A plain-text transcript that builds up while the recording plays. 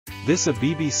This a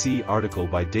BBC article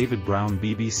by David Brown.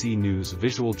 BBC News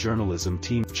visual journalism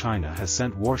team. China has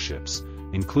sent warships,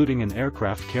 including an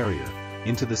aircraft carrier,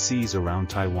 into the seas around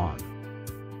Taiwan.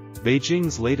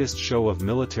 Beijing's latest show of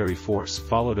military force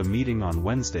followed a meeting on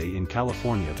Wednesday in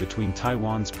California between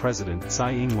Taiwan's President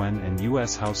Tsai Ing-wen and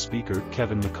U.S. House Speaker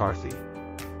Kevin McCarthy.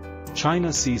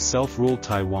 China sees self-ruled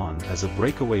Taiwan as a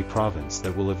breakaway province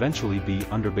that will eventually be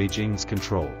under Beijing's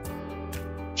control.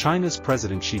 China's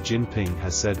President Xi Jinping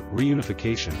has said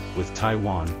reunification with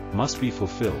Taiwan must be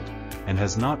fulfilled, and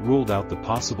has not ruled out the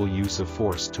possible use of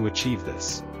force to achieve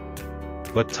this.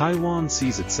 But Taiwan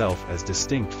sees itself as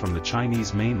distinct from the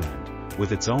Chinese mainland,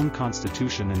 with its own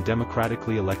constitution and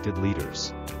democratically elected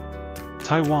leaders.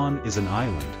 Taiwan is an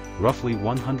island, roughly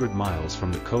 100 miles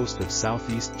from the coast of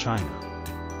southeast China.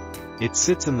 It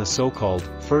sits in the so-called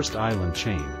First Island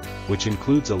chain, which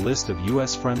includes a list of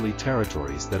U.S.-friendly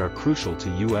territories that are crucial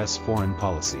to U.S. foreign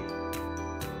policy.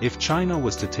 If China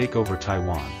was to take over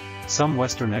Taiwan, some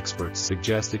Western experts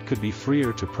suggest it could be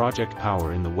freer to project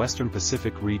power in the Western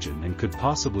Pacific region and could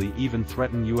possibly even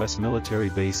threaten U.S.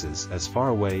 military bases as far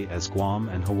away as Guam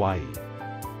and Hawaii.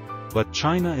 But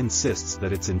China insists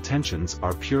that its intentions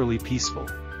are purely peaceful.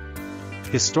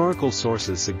 Historical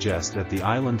sources suggest that the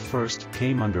island first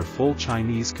came under full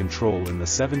Chinese control in the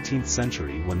 17th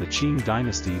century when the Qing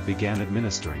dynasty began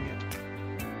administering it.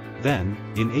 Then,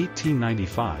 in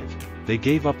 1895, they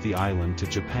gave up the island to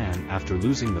Japan after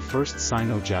losing the First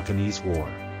Sino-Japanese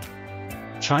War.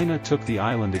 China took the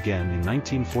island again in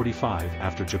 1945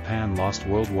 after Japan lost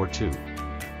World War II.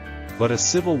 But a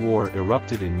civil war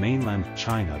erupted in mainland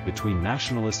China between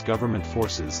nationalist government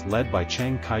forces led by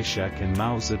Chiang Kai-shek and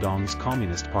Mao Zedong's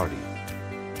Communist Party.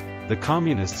 The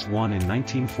Communists won in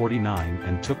 1949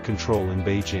 and took control in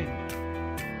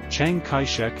Beijing. Chiang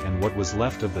Kai-shek and what was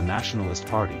left of the Nationalist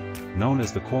Party, known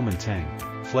as the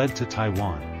Kuomintang, fled to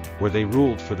Taiwan, where they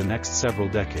ruled for the next several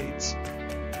decades.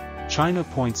 China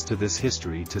points to this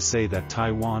history to say that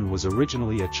Taiwan was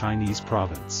originally a Chinese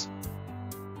province.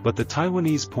 But the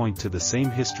Taiwanese point to the same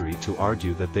history to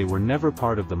argue that they were never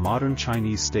part of the modern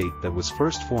Chinese state that was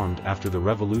first formed after the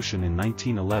revolution in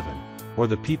 1911, or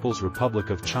the People's Republic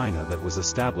of China that was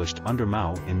established under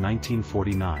Mao in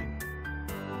 1949.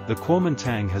 The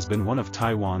Kuomintang has been one of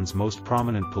Taiwan's most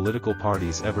prominent political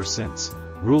parties ever since,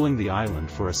 ruling the island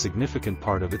for a significant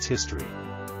part of its history.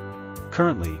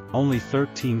 Currently, only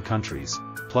 13 countries,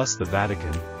 plus the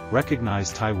Vatican,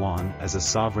 recognize Taiwan as a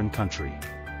sovereign country.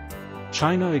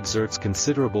 China exerts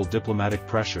considerable diplomatic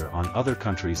pressure on other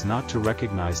countries not to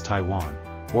recognize Taiwan,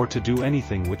 or to do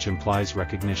anything which implies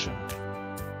recognition.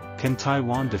 Can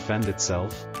Taiwan defend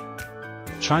itself?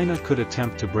 China could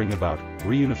attempt to bring about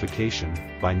reunification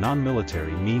by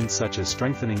non-military means such as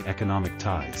strengthening economic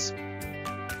ties.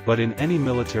 But in any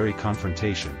military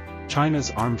confrontation,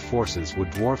 China's armed forces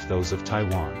would dwarf those of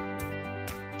Taiwan.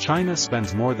 China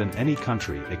spends more than any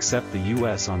country except the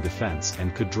US on defense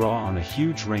and could draw on a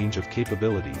huge range of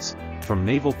capabilities, from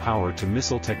naval power to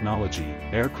missile technology,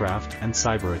 aircraft and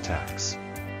cyber attacks.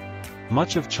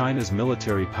 Much of China's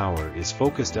military power is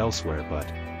focused elsewhere, but,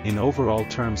 in overall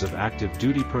terms of active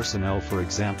duty personnel for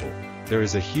example, there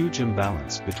is a huge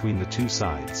imbalance between the two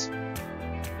sides.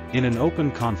 In an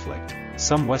open conflict,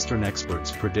 some Western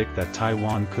experts predict that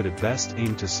Taiwan could at best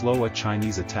aim to slow a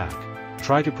Chinese attack,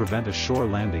 try to prevent a shore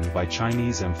landing by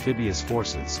Chinese amphibious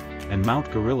forces, and mount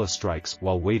guerrilla strikes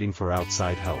while waiting for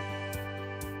outside help.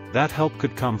 That help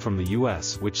could come from the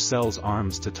US, which sells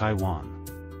arms to Taiwan.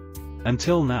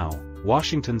 Until now,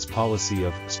 Washington's policy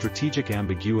of strategic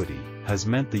ambiguity has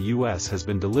meant the US has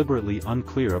been deliberately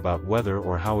unclear about whether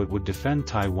or how it would defend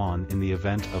Taiwan in the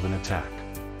event of an attack.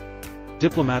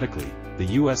 Diplomatically,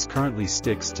 the US currently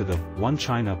sticks to the One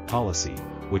China policy,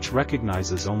 which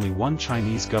recognizes only one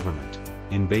Chinese government,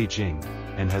 in Beijing,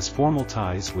 and has formal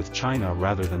ties with China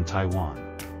rather than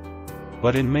Taiwan.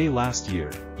 But in May last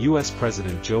year, U.S.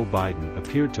 President Joe Biden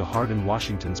appeared to harden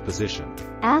Washington's position.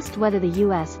 Asked whether the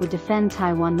U.S. would defend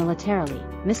Taiwan militarily,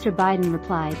 Mr. Biden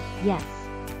replied, yes.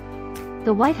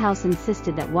 The White House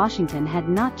insisted that Washington had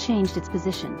not changed its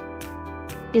position.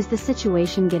 Is the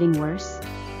situation getting worse?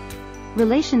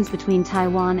 Relations between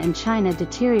Taiwan and China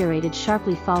deteriorated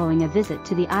sharply following a visit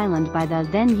to the island by the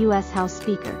then U.S. House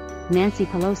Speaker, Nancy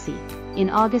Pelosi, in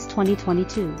August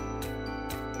 2022.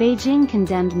 Beijing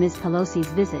condemned Ms. Pelosi's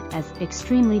visit as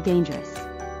extremely dangerous.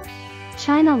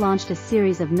 China launched a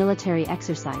series of military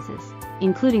exercises,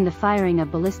 including the firing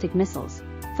of ballistic missiles,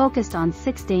 focused on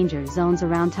 6 danger zones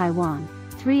around Taiwan,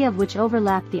 3 of which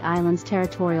overlap the island's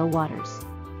territorial waters.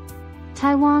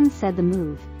 Taiwan said the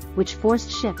move, which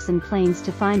forced ships and planes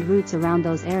to find routes around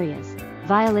those areas,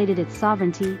 violated its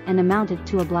sovereignty and amounted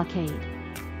to a blockade.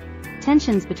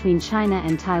 tensions between China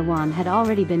and Taiwan had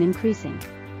already been increasing.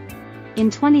 In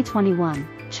 2021,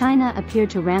 China appeared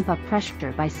to ramp up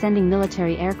pressure by sending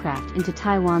military aircraft into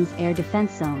Taiwan's air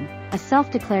defense zone, a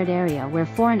self-declared area where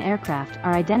foreign aircraft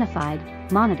are identified,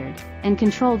 monitored, and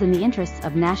controlled in the interests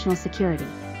of national security.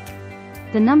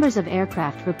 The numbers of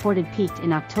aircraft reported peaked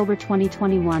in October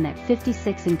 2021 at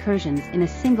 56 incursions in a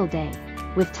single day,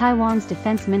 with Taiwan's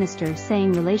defense minister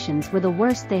saying relations were the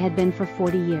worst they had been for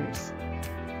 40 years.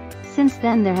 Since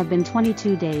then there have been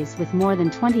 22 days with more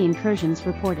than 20 incursions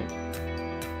reported.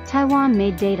 Taiwan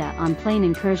made data on plane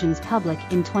incursions public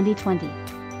in 2020.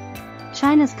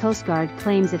 China's Coast Guard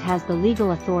claims it has the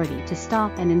legal authority to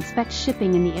stop and inspect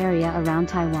shipping in the area around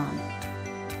Taiwan.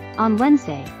 On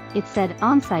Wednesday, it said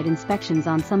on-site inspections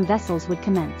on some vessels would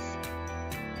commence.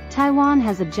 Taiwan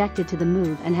has objected to the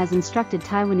move and has instructed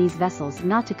Taiwanese vessels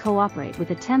not to cooperate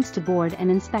with attempts to board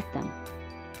and inspect them.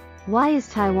 Why is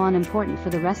Taiwan important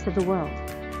for the rest of the world?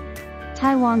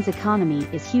 Taiwan's economy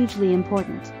is hugely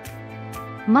important.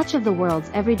 Much of the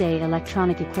world's everyday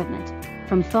electronic equipment,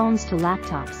 from phones to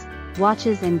laptops,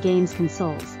 watches and games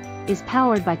consoles, is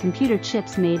powered by computer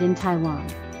chips made in Taiwan.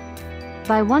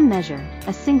 By one measure,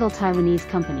 a single Taiwanese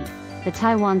company, the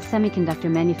Taiwan Semiconductor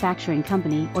Manufacturing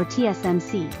Company or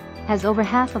TSMC, has over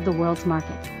half of the world's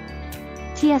market.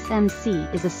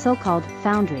 TSMC is a so-called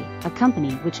foundry, a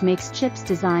company which makes chips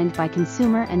designed by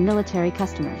consumer and military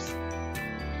customers.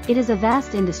 It is a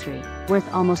vast industry,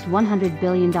 worth almost $100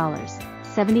 billion,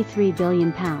 73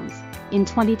 billion pounds, in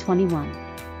 2021.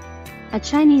 A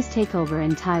Chinese takeover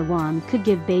in Taiwan could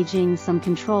give Beijing some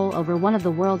control over one of the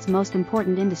world's most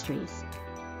important industries.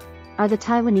 Are the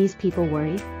Taiwanese people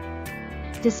worried?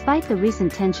 Despite the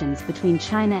recent tensions between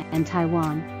China and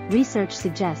Taiwan, research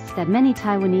suggests that many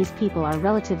Taiwanese people are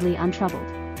relatively untroubled.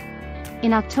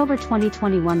 In October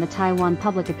 2021, the Taiwan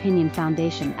Public Opinion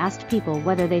Foundation asked people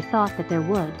whether they thought that there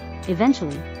would,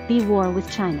 eventually, be war with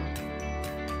China.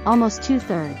 Almost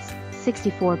two-thirds,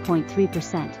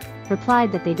 64.3%,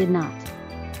 replied that they did not.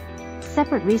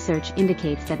 Separate research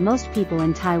indicates that most people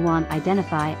in Taiwan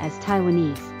identify as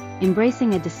Taiwanese,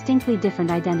 embracing a distinctly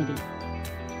different identity.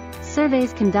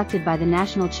 Surveys conducted by the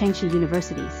National Chengchi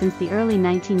University since the early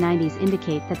 1990s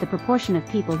indicate that the proportion of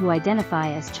people who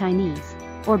identify as Chinese,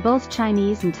 or both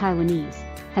Chinese and Taiwanese,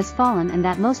 has fallen and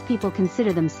that most people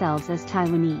consider themselves as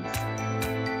Taiwanese.